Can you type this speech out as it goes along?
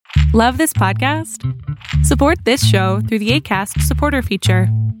Love this podcast? Support this show through the Acast supporter feature.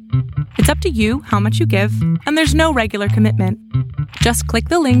 It's up to you how much you give, and there's no regular commitment. Just click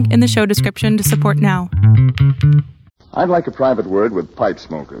the link in the show description to support now. I'd like a private word with pipe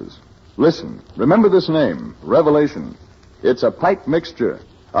smokers. Listen, remember this name, Revelation. It's a pipe mixture,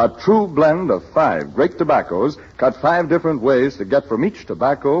 a true blend of 5 great tobaccos cut 5 different ways to get from each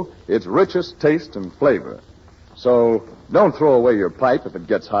tobacco its richest taste and flavor. So don't throw away your pipe if it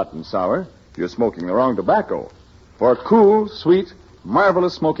gets hot and sour. You're smoking the wrong tobacco. For cool, sweet,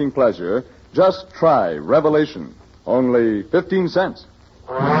 marvelous smoking pleasure, just try Revelation. Only 15 cents.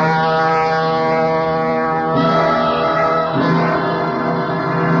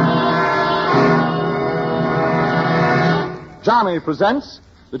 Johnny presents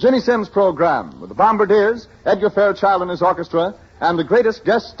the Ginny Simms program with the Bombardiers, Edgar Fairchild and his orchestra, and the greatest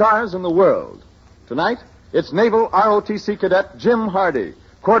guest stars in the world. Tonight, it's Naval ROTC cadet Jim Hardy,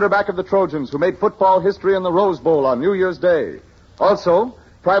 quarterback of the Trojans, who made football history in the Rose Bowl on New Year's Day. Also,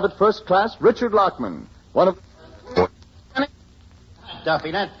 Private First Class Richard Lockman, one of...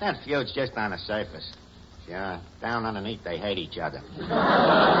 Duffy, that feud's just on the surface. Sure, down underneath they hate each other.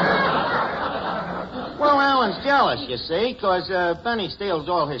 Well, Alan's jealous, you see, because Benny steals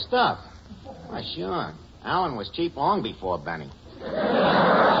all his stuff. Why, sure. Alan was cheap long before Benny.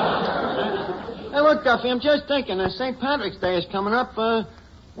 Hey, look, Duffy, I'm just thinking, St. Patrick's Day is coming up.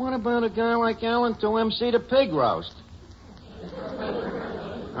 What about a guy like Alan to MC the pig roast?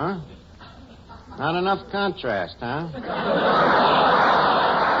 Huh? Not enough contrast, huh?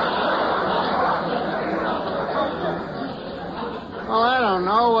 Well, I don't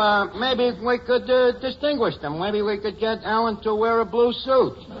know. Maybe we could distinguish them. Maybe we could get Alan to wear a blue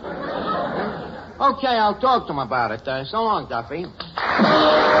suit. Okay, I'll talk to him about it. So long, Duffy.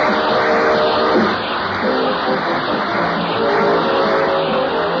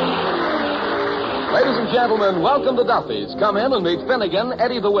 Ladies and gentlemen, welcome to Duffy's. Come in and meet Finnegan,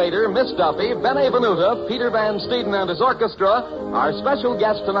 Eddie the waiter, Miss Duffy, Benevenuta, Peter Van Steeden and his orchestra, our special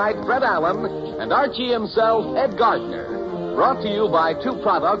guest tonight, Fred Allen, and Archie himself, Ed Gardner. Brought to you by 2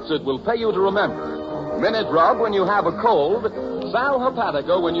 products that will pay you to remember. Minute Rub when you have a cold, Sal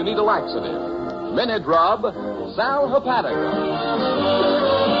Hepatica when you need a laxative. Minute Rub, Sal Hepatica.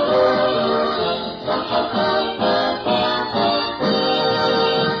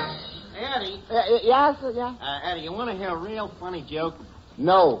 Eddie. Yes? Eddie, you want to hear a real funny joke?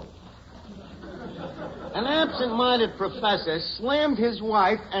 No. An absent-minded professor slammed his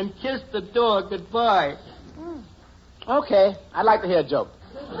wife and kissed the dog goodbye. Okay, I'd like to hear a joke.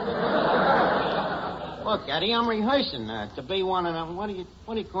 Look, Eddie, I'm rehearsing to be one of them. What do you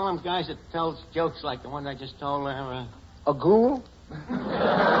call them guys that tells jokes like the one I just told there? A guru?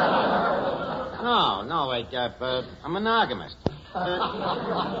 No, wait, I'm a monogamist.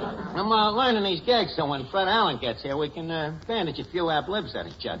 I'm learning these gags so when Fred Allen gets here, we can bandage a few ab-libs at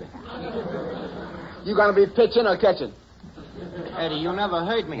each other. You gonna be pitching or catching? Eddie, you never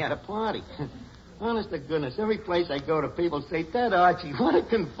heard me at a party. Honest to goodness, every place I go to, people say, that Archie, what a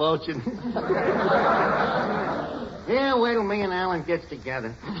convulsion. Yeah, wait till me and Alan gets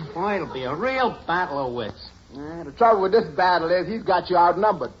together. Boy, it'll be a real battle of wits. The trouble with this battle is he's got you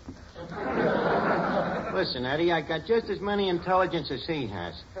outnumbered. Listen, Eddie, I got just as many intelligence as he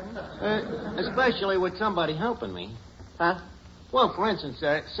has. Especially with somebody helping me. Huh? Well, for instance,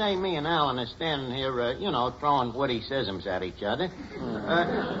 say me and Alan are standing here, throwing witty schisms at each other.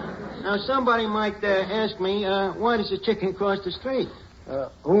 Now, somebody might ask me, why does a chicken cross the street?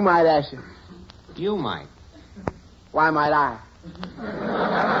 Who might ask you? You might. Why might I?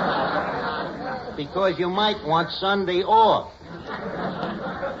 Because you might want Sunday off.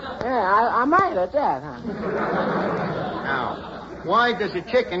 Yeah, I might at that, huh? Now, why does a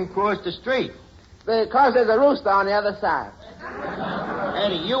chicken cross the street? Because there's a rooster on the other side.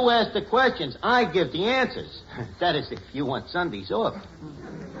 Eddie, you ask the questions. I give the answers. That is, if you want Sundays off.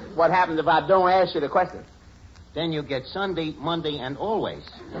 What happens if I don't ask you the question? Then you get Sunday, Monday, and always.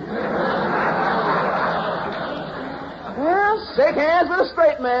 Well, shake hands with a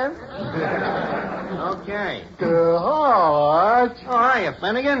straight man. Okay. Hi, Arch. Oh, hiya,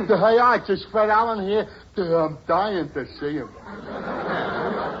 Finnegan. Hey, Arch, it's Fred Allen here. I'm dying to see him.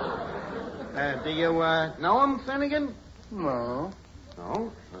 Do you know him, Finnegan? No.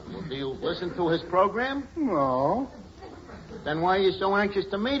 No? Well, do you listen to his program? No. Then why are you so anxious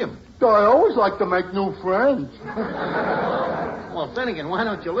to meet him? I always like to make new friends. Well, Finnegan, why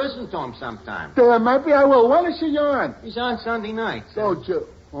don't you listen to him sometime? Maybe I will. When is he on? He's on Sunday nights.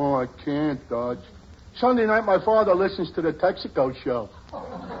 Oh, I can't, Dodge. Sunday night, my father listens to the Texaco show.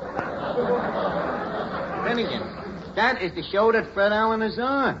 Finnegan, That is the show that Fred Allen is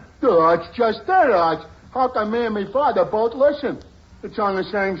on. It's just that, Arch. How can me and me father both listen? It's on the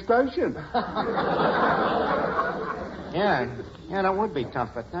same station. Yeah, that would be tough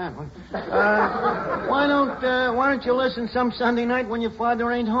at that one. Why don't you listen some Sunday night when your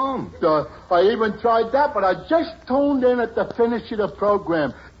father ain't home? I even tried that, but I just tuned in at the finish of the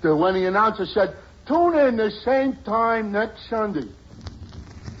program. When the announcer said, tune in the same time next Sunday.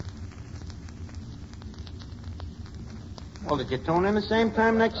 Well, did you tune in the same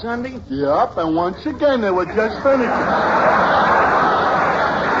time next Sunday? Yep, and once again, they were just finishing.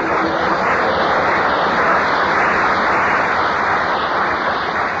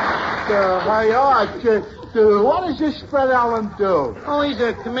 Hey, Arch, what does this Fred Allen do? Oh, he's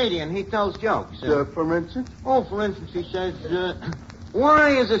a comedian. He tells jokes. For instance? Oh, for instance, he says, why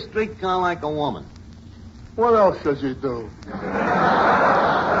is a streetcar like a woman? What else does he do?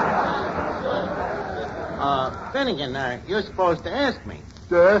 Finnegan, you're supposed to ask me.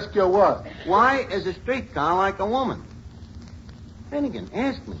 To ask you what? Why is a streetcar like a woman? Finnegan,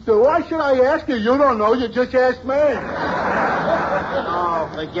 ask me. So why should I ask you? You don't know. You just asked me. Oh,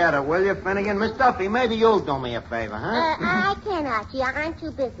 forget it, will you, Finnegan? Miss Duffy, maybe you'll do me a favor, huh? I can't, Archie. I'm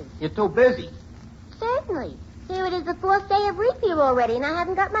too busy. You're too busy. Certainly. Here it is the 4th day of leap year already, and I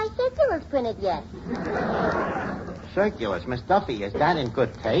haven't got my circulars printed yet. Circulars, Miss Duffy, is that in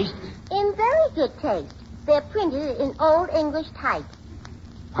good taste? In very good taste. They're printed in Old English type.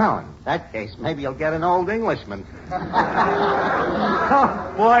 Well, in that case, maybe you'll get an Old Englishman.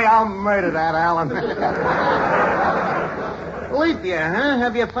 Oh, boy, I'll murder that, Alan. Leap year, huh?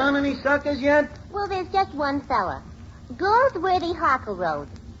 Have you found any suckers yet? Well, there's just one fella. Goldsworthy Harker Road.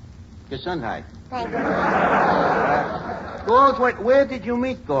 Gesundheit. Thank you. Goldsworthy, where did you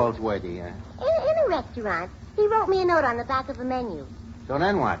meet Goldsworthy? In a restaurant. He wrote me a note on the back of the menu. So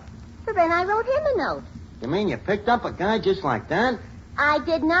then what? So then I wrote him a note. You mean you picked up a guy just like that? I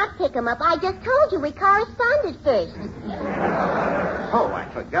did not pick him up. I just told you we corresponded first. Oh, I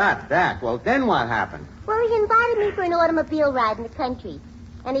forgot that. Well, then what happened? Well, he invited me for an automobile ride in the country.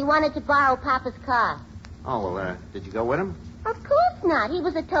 And he wanted to borrow Papa's car. Oh, well, did you go with him? Of course not. He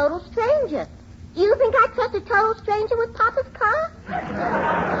was a total stranger. Do you think I'd trust a total stranger with Papa's car?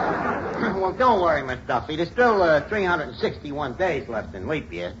 Well, don't worry, Miss Duffy. There's still 361 days left in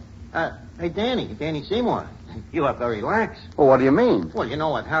leap year. Hey, Danny Seymour, you are very lax. Well, what do you mean? Well, you know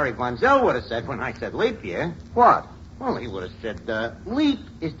what Harry Von Zell would have said when I said leap year. What? Well, he would have said, leap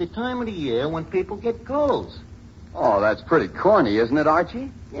is the time of the year when people get colds. Oh, that's pretty corny, isn't it,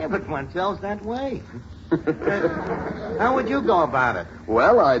 Archie? Yeah, but Von Zell's that way. How would you go about it?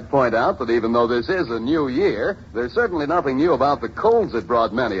 Well, I'd point out that even though this is a new year, there's certainly nothing new about the colds that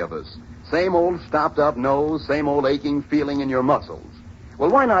brought many of us. Same old stopped-up nose, same old aching feeling in your muscles. Well,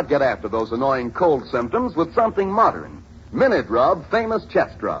 why not get after those annoying cold symptoms with something modern? Minute Rub Famous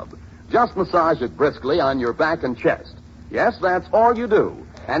Chest Rub. Just massage it briskly on your back and chest. Yes, that's all you do.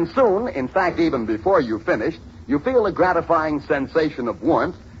 And soon, in fact, even before you've finished, you feel a gratifying sensation of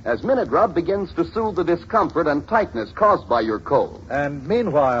warmth as Minute Rub begins to soothe the discomfort and tightness caused by your cold. And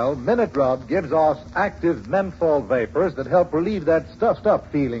meanwhile, Minute Rub gives off active menthol vapors that help relieve that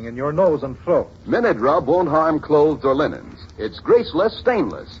stuffed-up feeling in your nose and throat. Minute Rub won't harm clothes or linens. It's greaseless,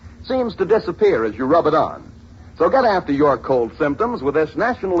 stainless. Seems to disappear as you rub it on. So get after your cold symptoms with this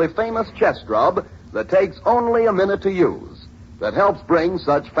nationally famous chest rub that takes only a minute to use, that helps bring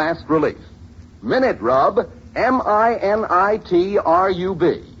such fast relief. Minute Rub, M-I-N-I-T-R-U-B.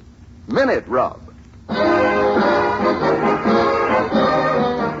 Minute Rub.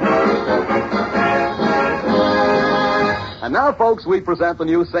 And now, folks, we present the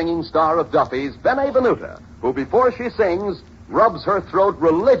new singing star of Duffy's, Bene Venuta, who, before she sings, rubs her throat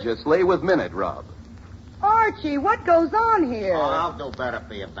religiously with Minute Rub. Archie, what goes on here? Oh, I'll do better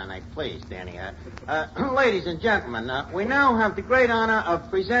for you, Benny. Please, Danny. Ladies and gentlemen, we now have the great honor of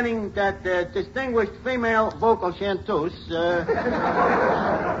presenting that distinguished female vocal chanteuse, the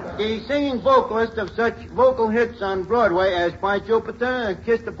singing vocalist of such vocal hits on Broadway as By Jupiter,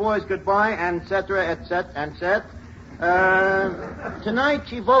 Kiss the Boys Goodbye, and et cetera, et cetera. Tonight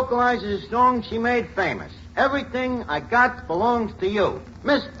she vocalizes a song she made famous. Everything I Got Belongs to You.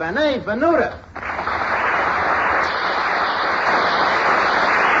 Miss Bene Venuta.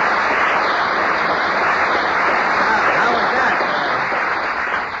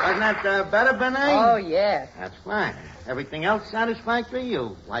 Wasn't that better, Bene? Oh, yes. That's fine. Everything else satisfactory?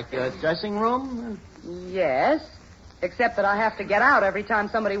 You like your dressing room? Yes. Except that I have to get out every time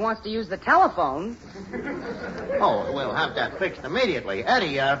somebody wants to use the telephone. Oh, we'll have that fixed immediately.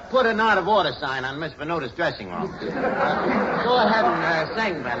 Eddie, put an out-of-order sign on Miss Venuta's dressing room. Go ahead and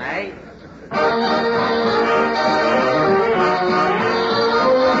sing, Bene. I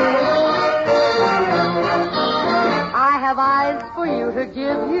have eyes for you to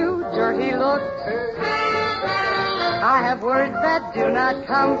give you dirty looks. I have words that do not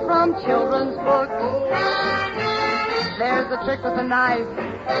come from children's books. There's a trick with a knife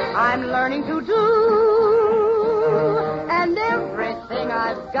I'm learning to do, and everything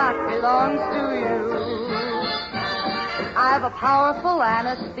I've got belongs to you. I've a powerful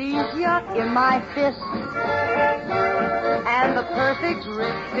anesthesia in my fist, and the perfect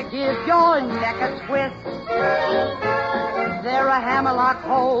wrist to give your neck a twist. There are hammerlock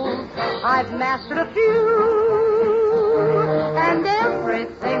holes, I've mastered a few, and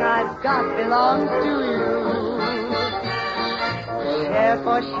everything I've got belongs to you. Share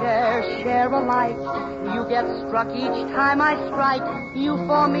for share, share alike. You get struck each time I strike. You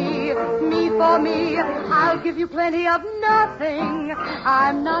for me for me. I'll give you plenty of nothing.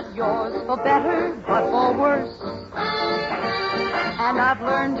 I'm not yours for better, but for worse. And I've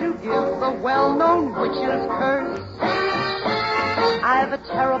learned to give the well-known witch's curse. I've a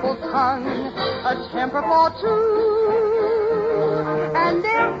terrible tongue, a temper for two, and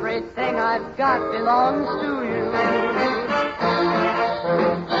everything I've got belongs to you.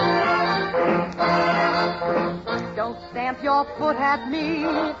 Don't stamp your foot at me,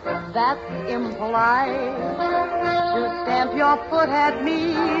 that's impolite. To stamp your foot at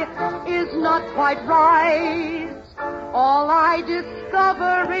me is not quite right. All I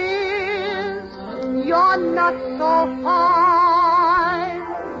discover is you're not so fine.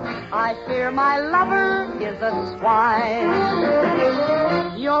 I fear my lover is a swine.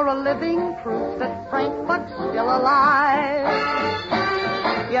 You're a living proof that Frank Buck's still alive.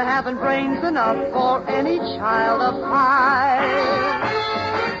 You haven't brains enough for any child of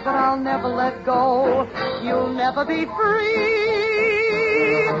 5. But I'll never let go. You'll never be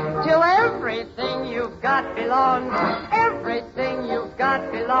free till everything you've got belongs. Everything you've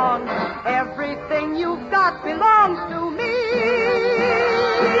got belongs. Everything you've got belongs to me.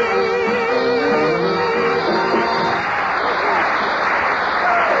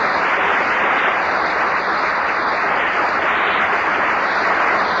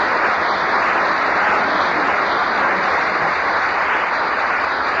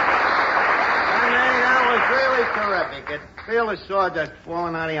 Terrific. Feel the sawdust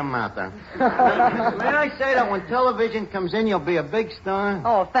falling out of your mouth. May I say that when television comes in, you'll be a big star?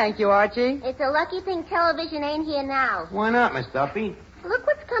 Oh, thank you, Archie. It's a lucky thing television ain't here now. Why not, Miss Duffy? Look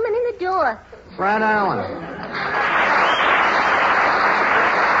what's coming in the door. Fred Allen.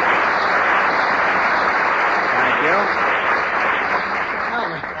 Thank you. Well,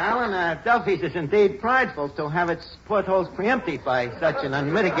 Mr. Allen, Duffy's is indeed prideful to have its portholes preempted by such an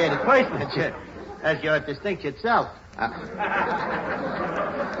unmitigated personage as your distinct itself.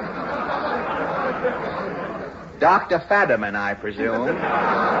 Dr. Fadiman, I presume.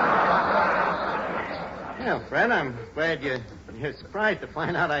 Yeah, Fred, I'm glad you're surprised to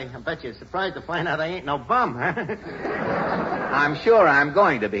find out I bet you're surprised to find out I ain't no bum, huh? I'm sure I'm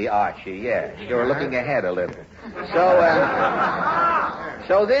going to be, Archie, yes. You're looking ahead a little.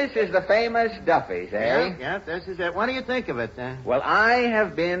 So this is the famous Duffy's, eh? Yeah, this is it. What do you think of it, Well, I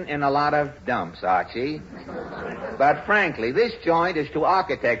have been in a lot of dumps, Archie. But frankly, this joint is to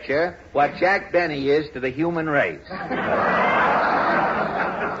architecture what Jack Benny is to the human race.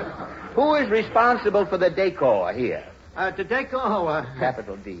 Who is responsible for the decor here? The decor,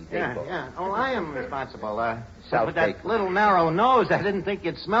 Capital D, decor. Yeah. Oh, I am responsible. South with that decor. little narrow nose, I didn't think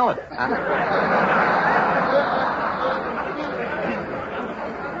you'd smell it.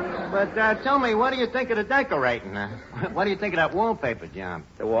 But tell me, what do you think of the decorating? What do you think of that wallpaper, John?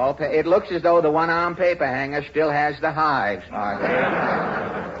 The wallpaper? It looks as though the one-arm paper hanger still has the hives, Archie.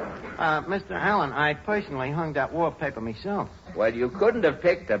 Mr. Allen, I personally hung that wallpaper myself. Well, you couldn't have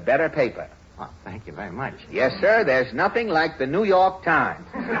picked a better paper. Oh, thank you very much. Yes, sir, there's nothing like the New York Times.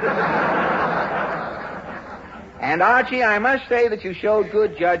 And, Archie, I must say that you showed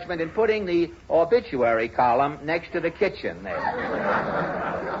good judgment in putting the obituary column next to the kitchen there.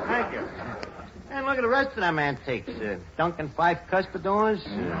 Thank you. And look at the rest of them antiques. Duncan Fife cuspidors.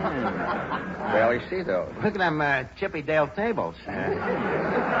 Barely see those. Look at them Chippy Dale tables.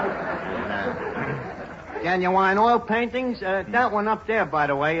 Genuine oil paintings. That one up there, by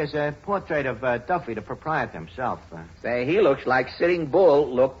the way, is a portrait of Duffy, the proprietor himself. Say, he looks like Sitting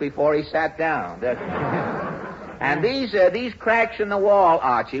Bull looked before he sat down, doesn't he? And these cracks in the wall,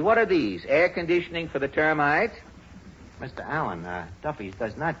 Archie, what are these? Air conditioning for the termites? Mr. Allen, Duffy's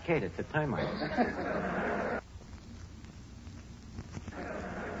does not cater to termites.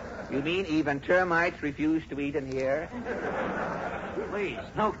 You mean even termites refuse to eat in here? Please,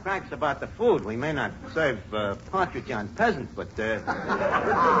 no cracks about the food. We may not serve partridge on peasant, but the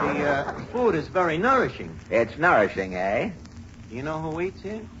food is very nourishing. It's nourishing, eh? Do you know who eats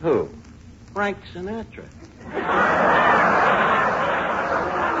here? Who? Frank Sinatra.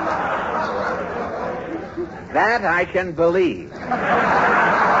 That I can believe.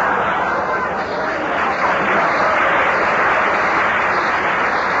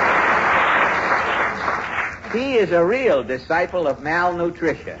 He is a real disciple of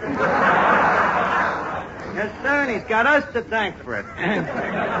malnutrition. Yes, sir, and he's got us to thank for it.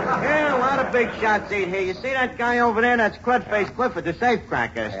 Yeah, a lot of big shots eat here. You see that guy over there? That's Crudface Clifford, the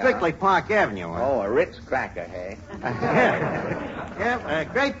safecracker, strictly Park Avenue. Oh, a Ritz cracker, hey? Yeah,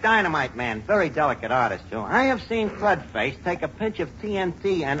 great dynamite man, very delicate artist, too. I have seen Crudface take a pinch of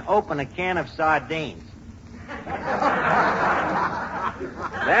TNT and open a can of sardines.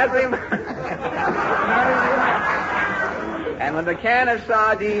 And when the can of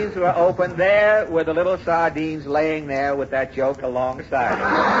sardines were opened, there were the little sardines laying there with that joke alongside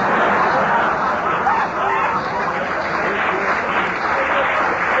them.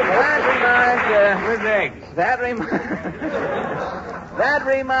 That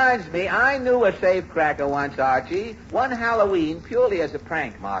reminds me, I knew a safecracker once, Archie. One Halloween, purely as a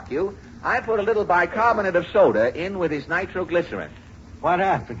prank, mark you, I put a little bicarbonate of soda in with his nitroglycerin. What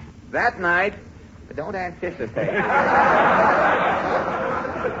happened? That night, don't anticipate.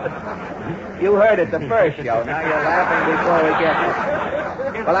 You heard it the first show. Now you're laughing before we get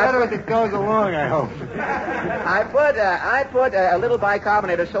there. Well, better as it goes along, I hope. I put a little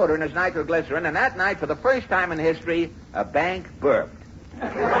bicarbonate of soda in his nitroglycerin, and that night, for the first time in history, a bank burped.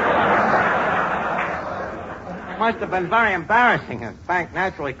 Must have been very embarrassing. The bank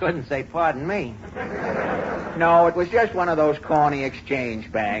naturally couldn't say, pardon me. No, it was just one of those corny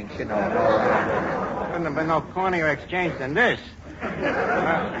exchange banks, you know. Couldn't have been no cornier exchange than this.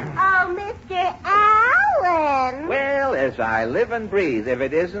 Oh, Mr. Allen. Well, as I live and breathe, if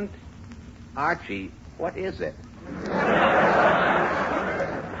it isn't Archie, what is it?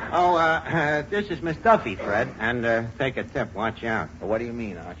 This is Miss Duffy, Fred, and take a tip. Watch out. What do you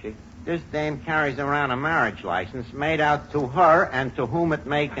mean, Archie? This dame carries around a marriage license made out to her and to whom it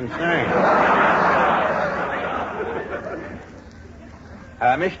may concern.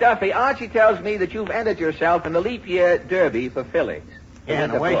 Miss Duffy, Archie tells me that you've entered yourself in the leap year derby for fillies. Yeah,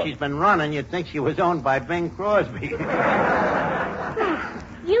 and the way she's been running, you'd think she was owned by Bing Crosby. You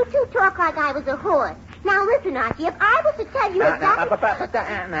two talk like I was a horse. Now listen, Archie, if I was to tell you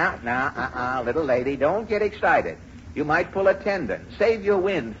Now, little lady, don't get excited. You might pull a tendon. Save your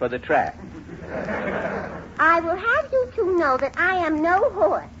wind for the track. I will have you two know that I am no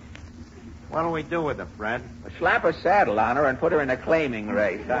horse. What'll we do with her, Fred? Slap a saddle on her and put her in a claiming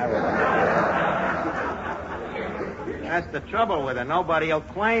race. That's the trouble with her. Nobody'll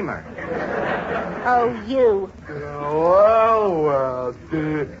claim her. Oh, you. Well,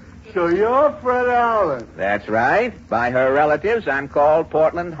 so you're Fred Allen. That's right. By her relatives, I'm called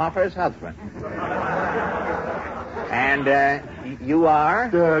Portland Hoffer's husband. And you are?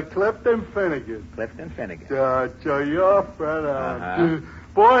 Clifton Finnegan. Clifton Finnegan. So you're Fred Allen.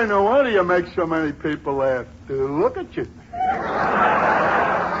 Boy, no wonder you make so many people laugh. Look at you.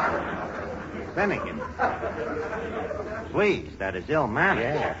 Finnegan. Please, that is ill mannered.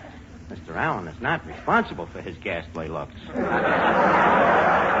 Yeah. Mr. Allen is not responsible for his ghastly looks.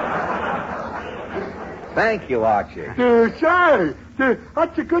 Thank you, Archie. Say,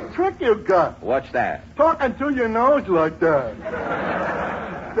 that's a good trick you got. What's that? Talking through your nose like that.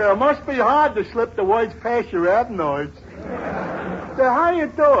 It must be hard to slip the words past your adenoids. How you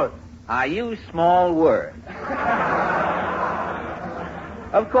do it? I use small words.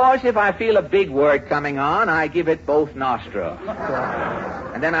 Of course, if I feel a big word coming on, I give it both nostrils.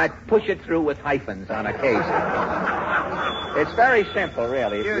 And then I push it through with hyphens on occasion. It's very simple,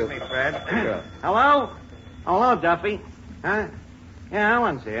 really. Excuse me, Fred. Sure. Hello? Hello, Duffy. Huh? Yeah,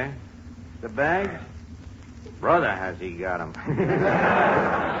 Alan's here. The bags? Brother has he got them.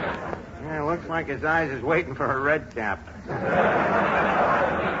 Yeah, looks like his eyes is waiting for a red cap.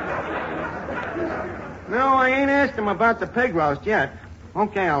 No, I ain't asked him about the pig roast yet.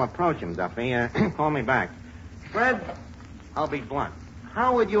 Okay, I'll approach him, Duffy. Call me back. Fred, I'll be blunt.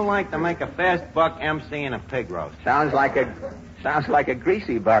 How would you like to make a fast buck emceeing a pig roast? Sounds like a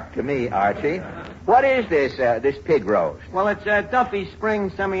greasy buck to me, Archie. What is this pig roast? Well, it's Duffy's spring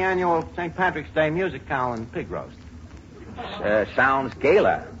semi-annual St. Patrick's Day music hall and pig roast. Sounds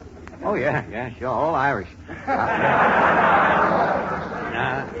gala. Oh, yeah, sure, all Irish.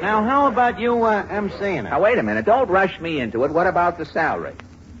 Now, how about you emceeing it? Now, wait a minute. Don't rush me into it. What about the salary?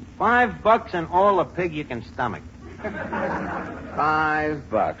 $5 and all the pig you can stomach.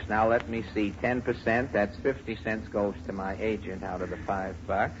 $5. Now, let me see. 10%. That's 50 cents goes to my agent out of the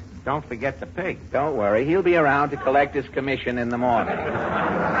 $5. Don't forget the pig. Don't worry. He'll be around to collect his commission in the morning.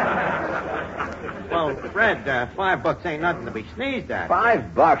 Well, Fred, $5 ain't nothing to be sneezed at.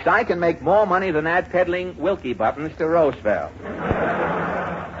 $5? I can make more money than that peddling Wilkie buttons to Roosevelt.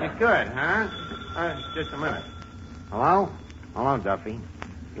 You could, huh? Just a minute. Hello? Hello, Duffy.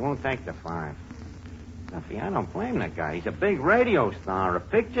 You won't take the 5. Duffy, I don't blame that guy. He's a big radio star, a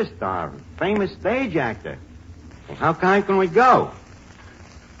picture star, a famous stage actor. Well, how high can we go?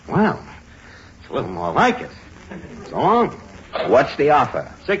 Well, it's a little more like it. So long. What's the offer?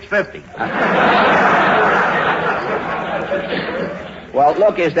 $6.50. Well,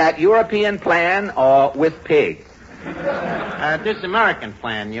 look, is that European plan or with pig? This American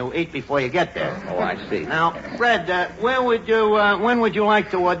plan. You eat before you get there. Oh, I see. Now, Fred, when would you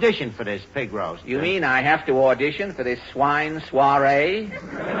like to audition for this pig roast? You mean I have to audition for this swine soiree?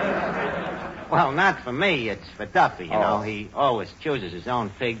 Well, not for me. It's for Duffy. You know, he always chooses his own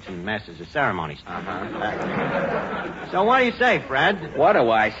pigs and masters the ceremonies. So what do you say, Fred? What do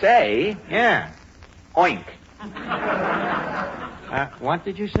I say? Yeah. Oink. What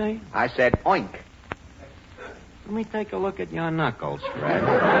did you say? I said oink. Let me take a look at your knuckles, Fred.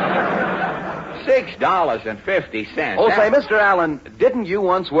 $6.50. Oh, say, Mr. Allen, didn't you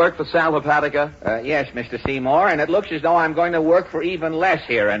once work for Sal Hepatica? Yes, Mr. Seymour, and it looks as though I'm going to work for even less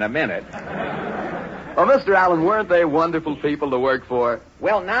here in a minute. Oh, Mr. Allen, weren't they wonderful people to work for?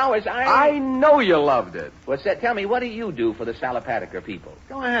 Well, now as I know you loved it. What's that? Tell me, what do you do for the Salopatica people?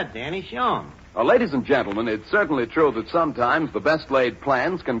 Go ahead, Danny. Show 'em. Ladies and gentlemen, it's certainly true that sometimes the best-laid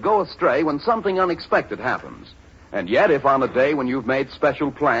plans can go astray when something unexpected happens. And yet, if on a day when you've made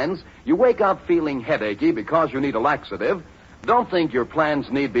special plans, you wake up feeling headachy because you need a laxative, don't think your plans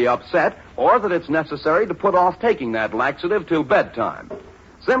need be upset or that it's necessary to put off taking that laxative till bedtime.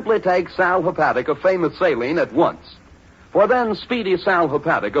 Simply take Sal Hepatica Famous Saline at once. For then, Speedy Sal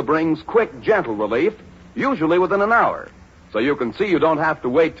Hepatica brings quick, gentle relief, usually within an hour. So you can see you don't have to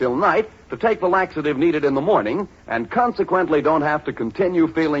wait till night to take the laxative needed in the morning, and consequently don't have to continue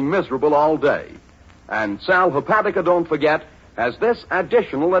feeling miserable all day. And Sal Hepatica, don't forget, has this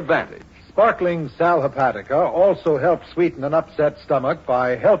additional advantage. Sparkling Sal Hepatica also helps sweeten an upset stomach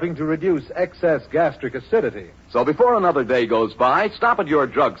by helping to reduce excess gastric acidity. So before another day goes by, stop at your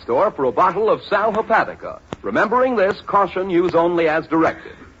drugstore for a bottle of Sal Hepatica. Remembering this, caution, use only as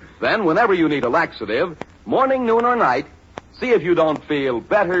directed. Then, whenever you need a laxative, morning, noon, or night, see if you don't feel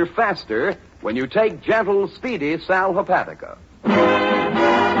better faster when you take gentle, speedy Sal Hepatica.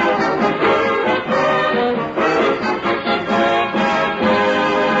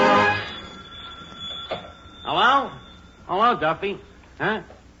 Hello? Hello, Duffy. Huh?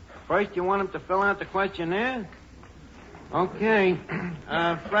 First, you want him to fill out the questionnaire? Okay.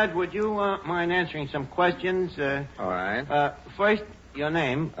 Fred, would you mind answering some questions? All right. First, your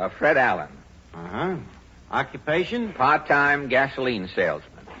name. Fred Allen. Uh-huh. Occupation? Part-time gasoline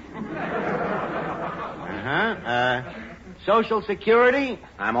salesman. Uh-huh. Social Security?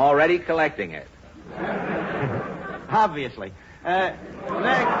 I'm already collecting it. Obviously.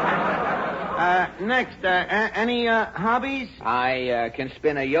 Next, any hobbies? I can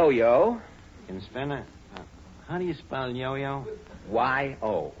spin a yo-yo. Can spin a... how do you spell yo-yo?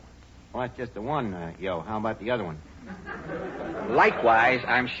 Y-O. Well, that's just the one, yo. How about the other one? Likewise,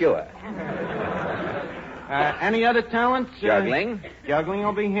 I'm sure. Any other talents? Juggling. Juggling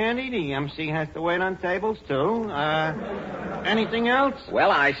will be handy. The MC has to wait on tables, too. Anything else? Well,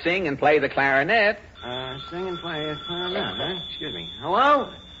 I sing and play the clarinet. Sing and play the clarinet, huh? Excuse me.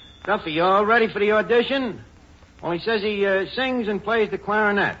 Hello? Duffy, you all ready for the audition? Well, he says he sings and plays the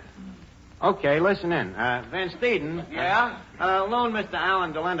clarinet. Okay, listen in. Van Steeden. Yeah? Loan Mr.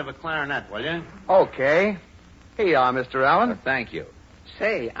 Allen the lend of a clarinet, will you? Okay. Here you are, Mr. Allen. Thank you.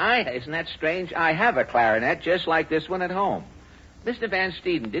 Say, isn't that strange? I have a clarinet just like this one at home. Mr. Van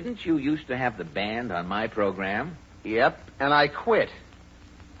Steeden, didn't you used to have the band on my program? Yep, and I quit.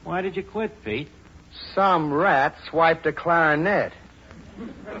 Why did you quit, Pete? Some rat swiped a clarinet.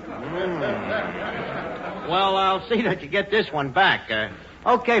 Well, I'll see that you get this one back.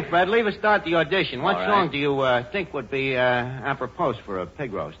 Okay, Fred, leave us start the audition. What song do you think would be apropos for a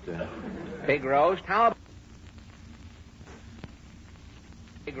pig roast? Pig roast? How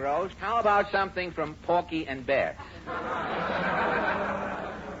about something from Porky and Bess?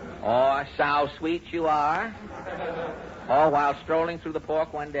 Or So Sweet You Are? Or While Strolling Through the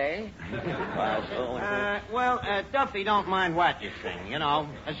Pork One Day? Duffy don't mind what you sing, you know,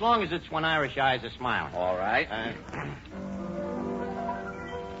 as long as it's When Irish Eyes Are Smiling. All right.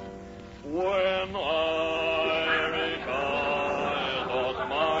 When Irish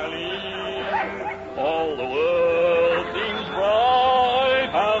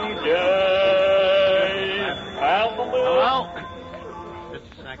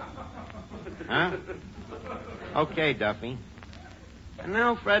Huh? Okay, Duffy. And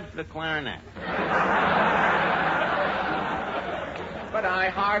now, Fred, for the clarinet. But I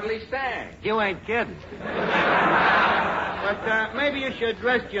hardly sang. You ain't kidding. But maybe you should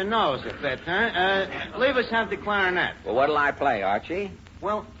rest your nose a bit, huh? Leave us have the clarinet. Well, what'll I play, Archie?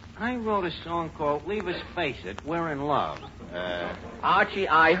 Well, I wrote a song called Leave Us Face It, We're in Love. Archie,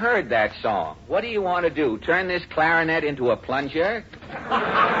 I heard that song. What do you want to do? Turn this clarinet into a plunger?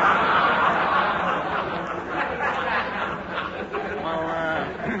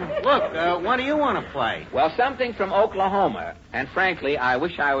 Look, what do you want to play? Well, something from Oklahoma. And frankly, I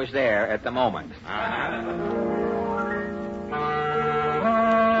wish I was there at the moment.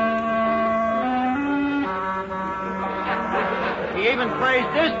 He even plays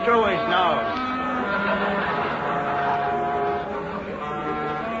this through his nose.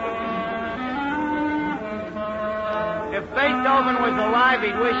 If Beethoven was alive,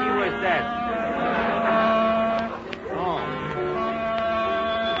 he'd wish he was dead.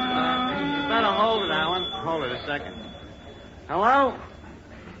 Better hold it, Alan. Hold it a second. Hello?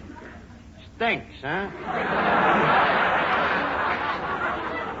 Stinks, huh?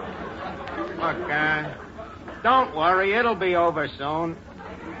 Look, don't worry. It'll be over soon.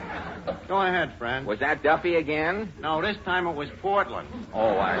 Go ahead, friend. Was that Duffy again? No, this time it was Portland.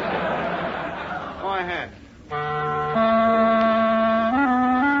 Oh, I see. Go ahead.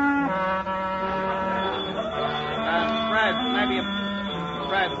 Fred, maybe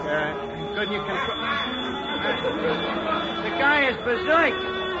Fred, couldn't you control... The guy is berserk.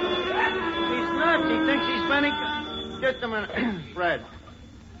 He's nuts. He thinks he's spending... Just a minute. Fred.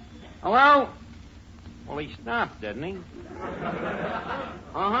 Hello? Well, he stopped, didn't he?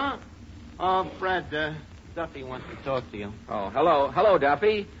 Uh-huh. Oh, Fred, Duffy wants to talk to you. Oh, hello,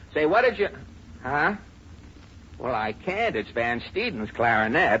 Duffy. Say, what did you... Huh? Well, I can't. It's Van Steeden's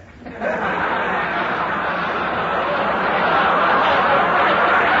clarinet.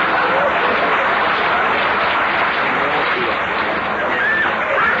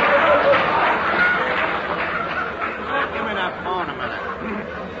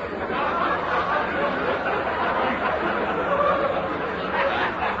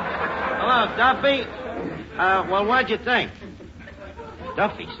 Duffy, well, what'd you think?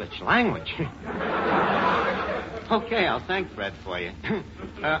 Duffy, such language. Okay, I'll thank Fred for you.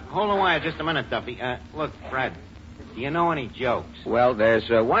 Hold on wire just a minute, Duffy. Look, Fred, do you know any jokes? Well, there's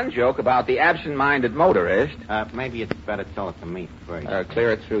one joke about the absent-minded motorist. Maybe you'd better tell it to me first.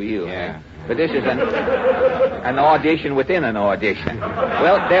 Clear it through you, yeah. Eh? But this is an audition within an audition.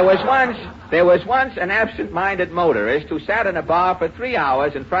 Well, there was once an absent-minded motorist who sat in a bar for 3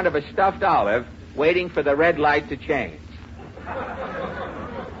 hours in front of a stuffed olive waiting for the red light to change.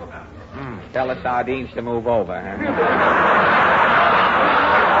 Tell the sardines to move over, huh?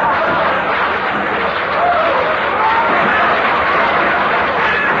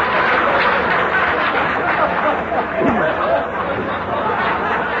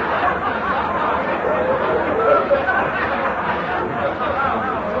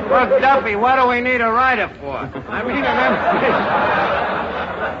 Look, Duffy, what do we need a writer for? I mean,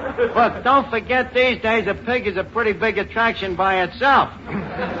 look, don't forget these days a pig is a pretty big attraction by itself.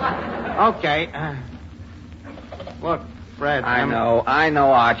 Okay. Look, Fred. I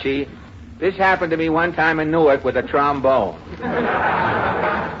know, Archie. This happened to me one time in Newark with a trombone.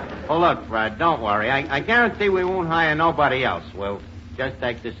 Well, look, Fred, don't worry. I guarantee we won't hire nobody else. We'll just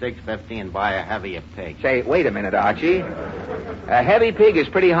take the $6.50 and buy a heavier pig. Say, wait a minute, Archie. A heavy pig is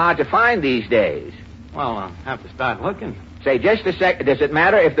pretty hard to find these days. Well, I'll have to start looking. Say, just a sec. Does it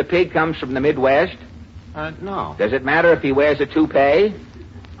matter if the pig comes from the Midwest? No. Does it matter if he wears a toupee?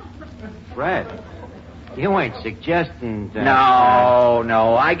 Fred, you ain't suggesting...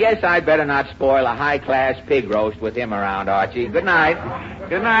 No. I guess I'd better not spoil a high-class pig roast with him around, Archie. Good night.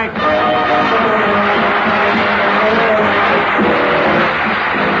 Good night.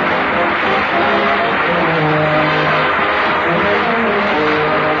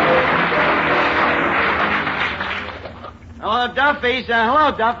 Hello, Duffy's.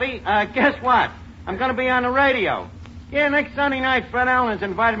 Hello, Duffy. Guess what? I'm going to be on the radio. Yeah, next Sunday night, Fred Allen's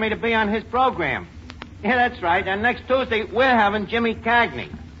invited me to be on his program. Yeah, that's right. And next Tuesday, we're having Jimmy Cagney.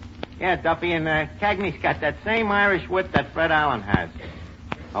 Yeah, Duffy, and Cagney's got that same Irish wit that Fred Allen has.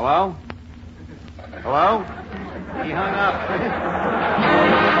 Hello? Hello? He hung up.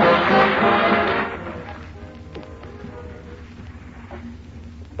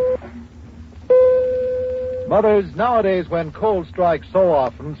 Mothers, nowadays when cold strikes so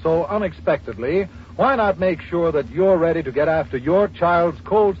often, so unexpectedly, why not make sure that you're ready to get after your child's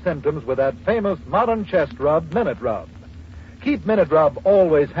cold symptoms with that famous modern chest rub, Minute Rub? Keep Minute Rub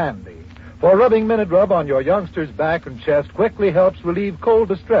always handy, For rubbing Minute Rub on your youngster's back and chest quickly helps relieve cold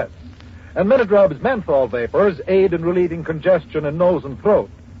distress. And Minute Rub's menthol vapors aid in relieving congestion in nose and throat.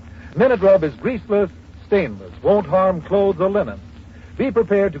 Minute Rub is greaseless, stainless, won't harm clothes or linen. Be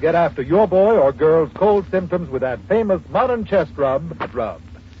prepared to get after your boy or girl's cold symptoms with that famous modern chest rub, Rub.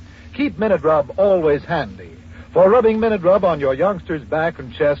 Keep Minute Rub always handy. For rubbing Minute Rub on your youngster's back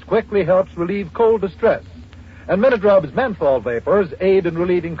and chest quickly helps relieve cold distress. And Minute Rub's menthol vapors aid in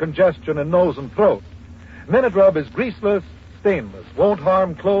relieving congestion in nose and throat. Minute Rub is greaseless, stainless, won't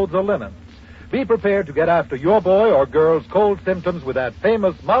harm clothes or linen. Be prepared to get after your boy or girl's cold symptoms with that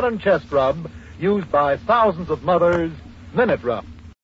famous modern chest rub used by thousands of mothers, Minute Rub.